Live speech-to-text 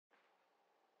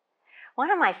One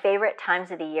of my favorite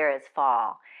times of the year is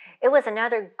fall. It was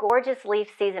another gorgeous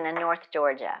leaf season in North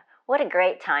Georgia. What a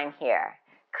great time here.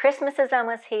 Christmas is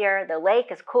almost here, the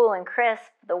lake is cool and crisp,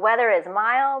 the weather is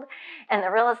mild, and the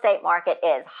real estate market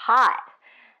is hot.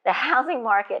 The housing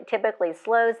market typically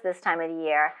slows this time of the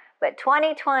year, but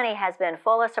 2020 has been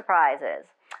full of surprises.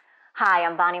 Hi,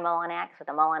 I'm Bonnie Mullinex with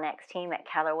the Mullinex team at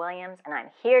Keller Williams, and I'm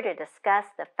here to discuss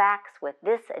the facts with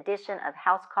this edition of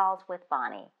House Calls with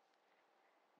Bonnie.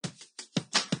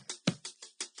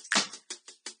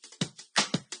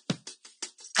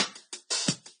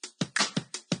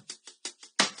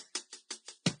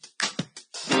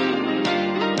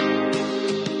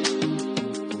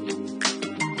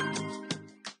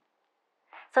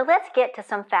 So let's get to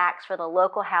some facts for the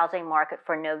local housing market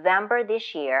for November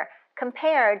this year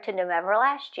compared to November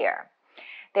last year.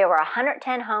 There were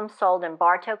 110 homes sold in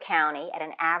Bartow County at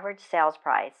an average sales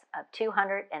price of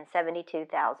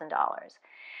 $272,000.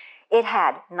 It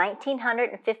had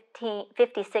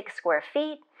 1,956 square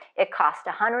feet. It cost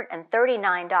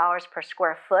 $139 per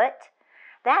square foot.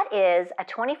 That is a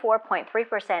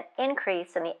 24.3%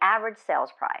 increase in the average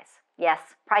sales price. Yes,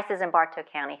 prices in Bartow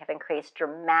County have increased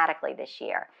dramatically this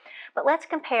year. But let's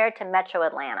compare to Metro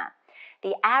Atlanta.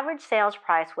 The average sales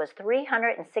price was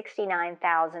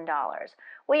 $369,000.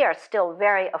 We are still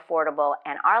very affordable,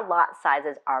 and our lot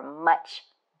sizes are much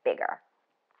bigger.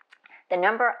 The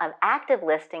number of active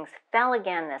listings fell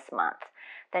again this month.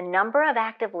 The number of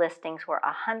active listings were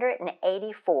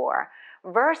 184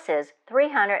 versus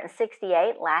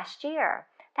 368 last year.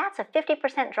 That's a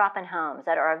 50% drop in homes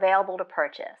that are available to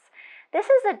purchase. This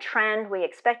is a trend we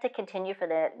expect to continue for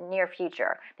the near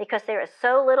future because there is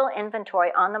so little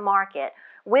inventory on the market.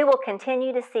 We will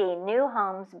continue to see new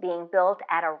homes being built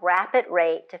at a rapid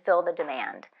rate to fill the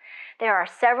demand. There are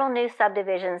several new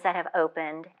subdivisions that have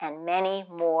opened and many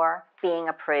more being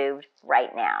approved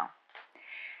right now.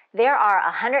 There are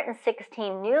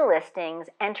 116 new listings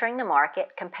entering the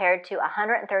market compared to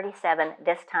 137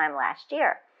 this time last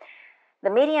year. The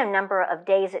median number of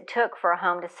days it took for a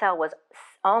home to sell was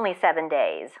only 7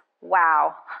 days.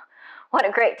 Wow, what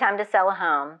a great time to sell a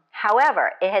home.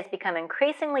 However, it has become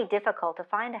increasingly difficult to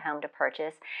find a home to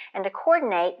purchase and to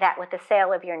coordinate that with the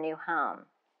sale of your new home.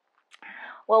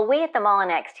 Well, we at the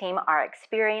Mullinex team are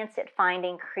experienced at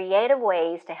finding creative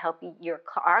ways to help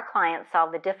our clients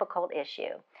solve the difficult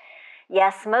issue.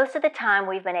 Yes, most of the time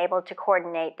we've been able to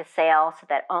coordinate the sale so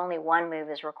that only one move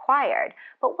is required.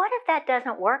 But what if that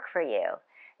doesn't work for you?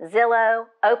 Zillow,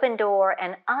 Open Door,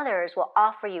 and others will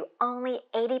offer you only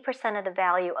 80% of the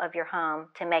value of your home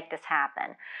to make this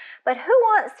happen. But who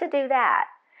wants to do that?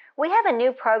 We have a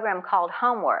new program called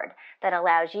Homeward that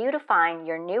allows you to find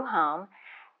your new home,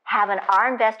 have our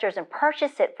investors and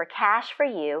purchase it for cash for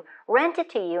you, rent it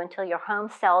to you until your home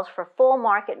sells for full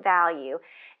market value,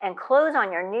 and close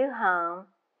on your new home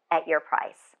at your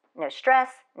price. No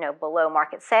stress, no below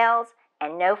market sales,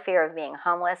 and no fear of being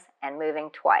homeless and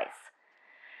moving twice.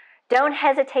 Don't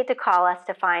hesitate to call us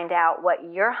to find out what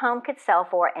your home could sell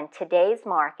for in today's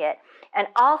market, and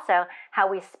also how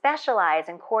we specialize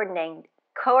in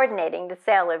coordinating the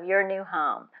sale of your new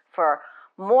home. For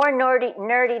more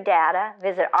nerdy data,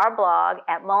 visit our blog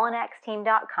at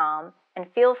mullinexteam.com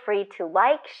and feel free to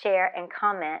like, share, and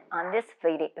comment on this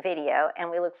video, and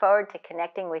we look forward to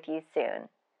connecting with you soon.